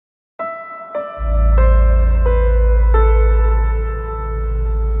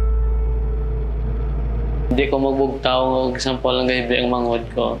di ko magbugtaw og example ang gahibi ang mangod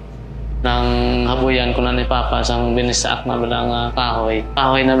ko. Nang habuyan ko na ni Papa sang binisaak na bala kahoy.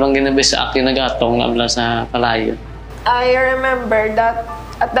 Kahoy na lang ginabisaak yung nagatong na bala sa kalayo. I remember that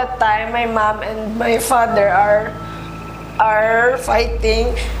at that time my mom and my father are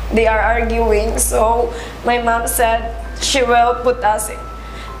fighting. They are arguing. So my mom said she will put us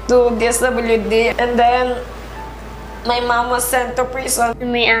to DSWD, and then my mom was sent to prison.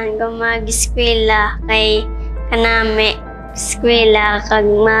 May ko mag-eskwela kay kanami. Eskwela kag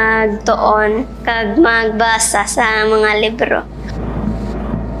magtuon kag magbasa sa mga libro.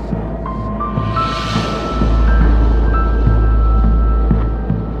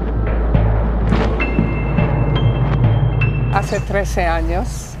 Hace 13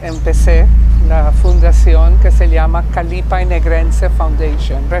 años empecé la fundación que se llama Calipa y Negrense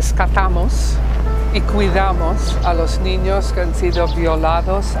Foundation. Rescatamos y cuidamos a los niños que han sido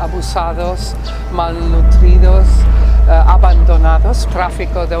violados, abusados, malnutridos, abandonados,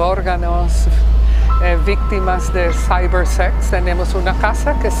 tráfico de órganos, víctimas de cybersex. Tenemos una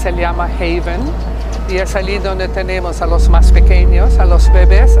casa que se llama Haven y es allí donde tenemos a los más pequeños, a los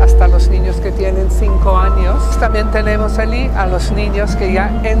bebés, hasta los niños que tienen 5 años. También tenemos allí a los niños que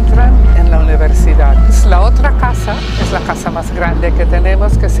ya entran en la universidad. La otra casa es la casa más grande que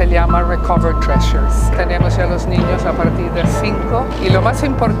tenemos, que se llama Recovered Treasures. Tenemos ya los niños a partir de 5 y lo más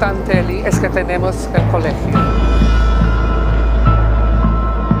importante allí es que tenemos el colegio.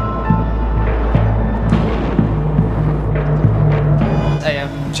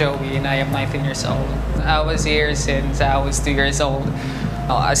 Joey and I am 19 years old. I was here since I was 2 years old.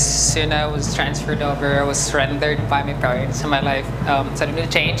 As soon as I was transferred over, I was surrendered by my parents, and my life suddenly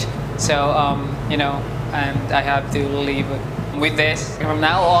changed. So, you know, and I have to live with this. From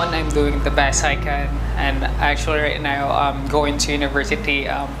now on, I'm doing the best I can, and actually right now I'm going to university,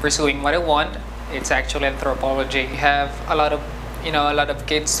 pursuing what I want. It's actually anthropology. I have a lot of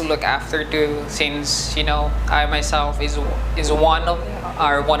kids to look after too, since I myself is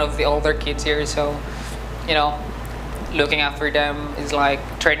one of the older kids here, so looking after them is like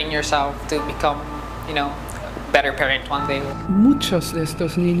training yourself to become better parent one day. Muchos de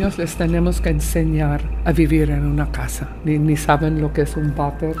estos niños les tenemos que enseñar a vivir en una casa. Ni saben lo que es un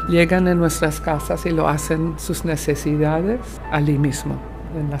paper. Llegan a nuestras casas y lo hacen sus necesidades allí mismo.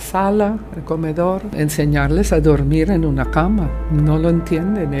 En la sala, el comedor, enseñarles a dormir en una cama. No lo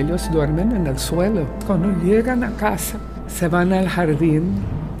entienden, ellos duermen en el suelo. Cuando llegan a casa, se van al jardín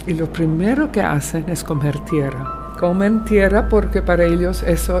y lo primero que hacen es comer tierra. Comen tierra porque para ellos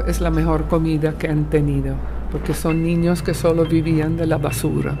eso es la mejor comida que han tenido, porque son niños que solo vivían de la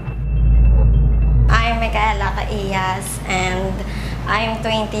basura. I'm Micaela Caillas and I'm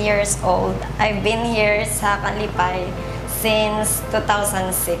 20 years old. I've been here sa Kalipay since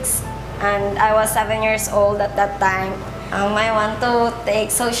 2006, and I was 7 years old at that time. I want to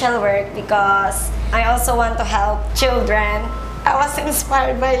take social work because I also want to help children. I was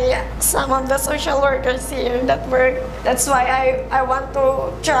inspired by some of the social workers here that work. That's why I want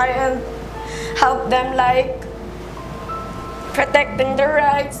to try and help them, like protecting their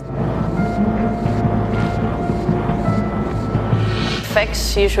rights.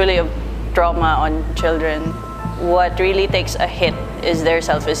 Effects usually of trauma on children. What really takes a hit is their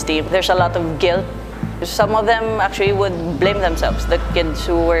self-esteem. There's a lot of guilt. Some of them actually would blame themselves, the kids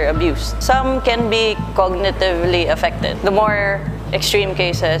who were abused. Some can be cognitively affected. The more extreme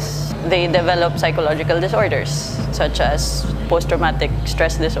cases, they develop psychological disorders, such as post-traumatic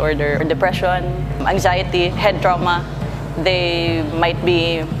stress disorder, depression, anxiety, head trauma. They might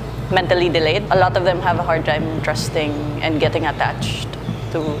be mentally delayed. A lot of them have a hard time trusting and getting attached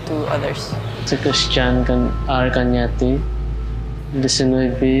to others. Si Christian R. Cañati,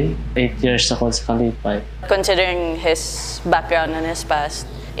 19, 8 years ako sa Kalipay. Considering his background and his past,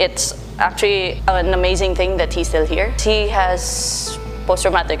 it's actually an amazing thing that he's still here. He has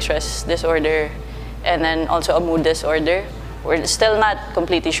post-traumatic stress disorder and then also a mood disorder. We're still not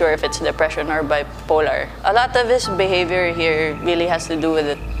completely sure if it's depression or bipolar. A lot of his behavior here really has to do with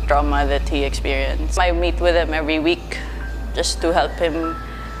the trauma that he experienced. I meet with him every week just to help him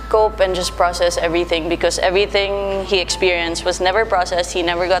cope and just process everything, because everything he experienced was never processed. He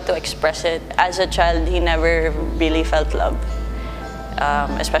never got to express it. As a child, he never really felt love,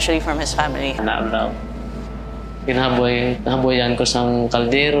 especially from his family. Nahaboyan ko sang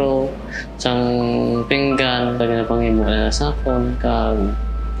kaldero, sang pinggan, lagi na pangimo na sapon, kag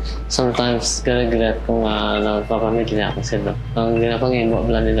sometimes regret kung nagpapamilya ako sila. Ang ginapangimo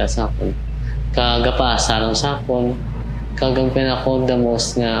bala nila sapon, kagapasa ng sapon, kag ang pinako the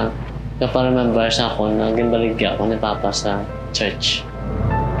most nga remember sa ako na ginbaligya ako ni Papa sa church.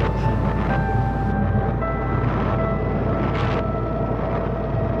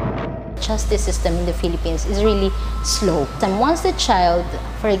 justice system in the Philippines is really slow. And once the child,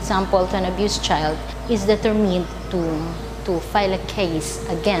 for example, to an abused child, is determined to file a case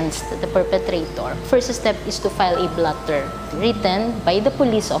against the perpetrator, first step is to file a blotter written by the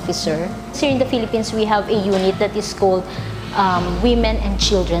police officer. Here in the Philippines, we have a unit that is called Women and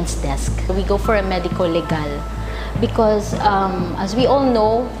Children's Desk. We go for a medico legal because as we all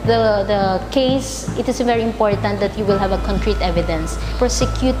know, the case, it is very important that you will have a concrete evidence.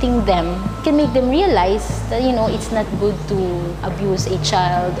 Prosecuting them can make them realize that, you know, it's not good to abuse a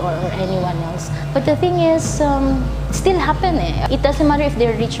child or anyone else. But the thing is, it still happens. It doesn't matter if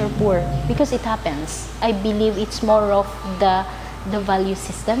they're rich or poor because it happens. I believe it's more of the value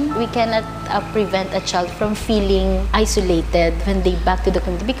system. We cannot prevent a child from feeling isolated when they back to the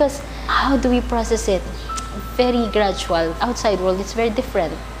community because how do we process it? Very gradual. Outside world, it's very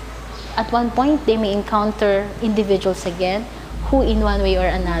different. At one point, they may encounter individuals again who in one way or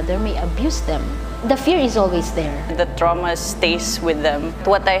another may abuse them. The fear is always there. The trauma stays with them.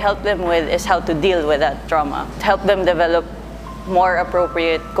 What I help them with is how to deal with that trauma. Help them develop more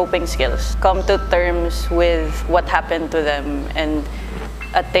appropriate coping skills. Come to terms with what happened to them and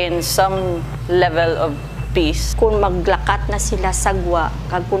attain some level of peace. Kung maglakat na sila sagwa,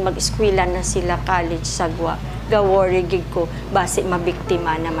 kag kung mag-eskwela na sila college sagwa, gawori gid ko base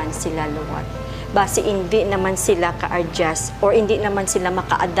mabiktima naman sila luwat. Base hindi naman sila ka-adjust or hindi naman sila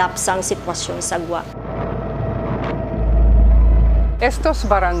maka-adapt sa sitwasyon sagwa. Estos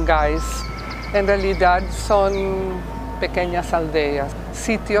barangays en realidad son pequeñas aldeas,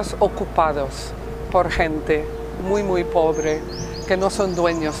 sitios ocupados por gente muy pobre que no son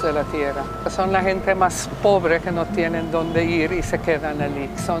dueños de la tierra. Son la gente más pobre que no tienen dónde ir y se quedan allí.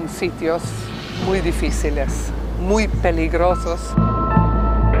 Son sitios muy difíciles, muy peligrosos.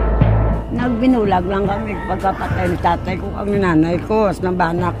 Nagbinulag lang kami pagkapatay ni tatay ko, ang nanay ko, as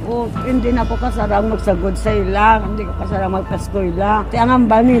nabanak ko. Hindi na ako kasarang magsagod sa ila, hindi ko kasarang magpaskoyla. Ang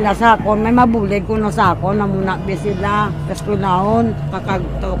amba nila sa akon, may mabulig ko na sa akon, namunakbi sila. Paskoylaon,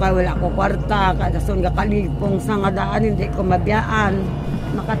 kakagto kay wala ko kwarta, kadason ka kalipong sa nga daan, hindi ko mabiyaan.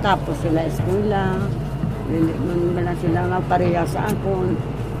 Makatapos sila eskwela, hindi man sila nagpareha sa akon.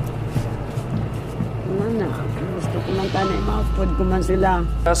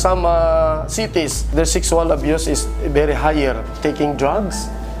 Some cities, their sexual abuse is very higher. Taking drugs,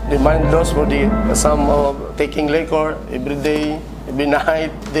 the mindless for some taking liquor every day, every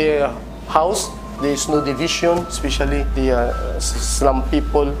night. The house, there is no division, especially the slum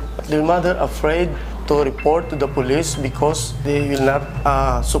people. The mother afraid to report to the police because they will not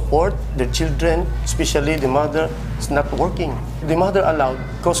support their children, especially the mother is not working. The mother allowed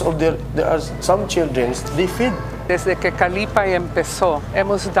because of there are some children they feed. Desde que Calipay empezó,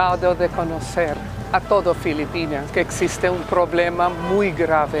 hemos dado de conocer a todo Filipinas que existe un problema muy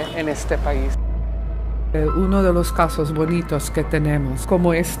grave en este país. Uno de los casos bonitos que tenemos,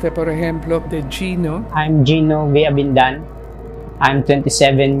 como este, por ejemplo, de Gino. I'm Gino Viabindan. I'm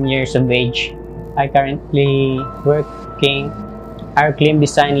 27 years of age. I currently working Arclim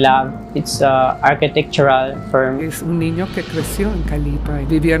Design Lab. It's an architectural firm. Es un niño que creció en Calipay.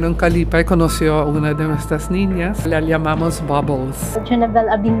 Viviendo en Calipay, conoció a una de nuestras niñas. La llamamos Bubbles. Jonabel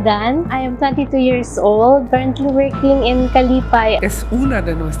Abindan. I am 22 years old, currently working in Calipay. Es una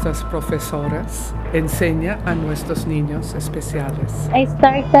de nuestras profesoras. Enseña a nuestros niños especiales. I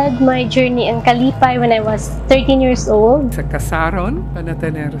started my journey in Calipay when I was 13 years old. Se casaron para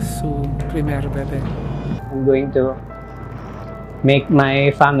tener su primer bebé. I'm going to make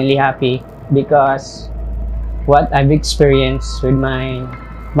my family happy because what I've experienced with my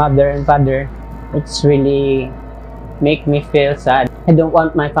mother and father, it's really make me feel sad. I don't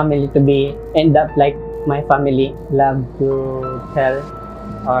want my family to end up like my family. Love to tell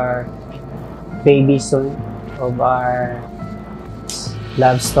our baby soon of our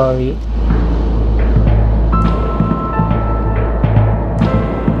love story.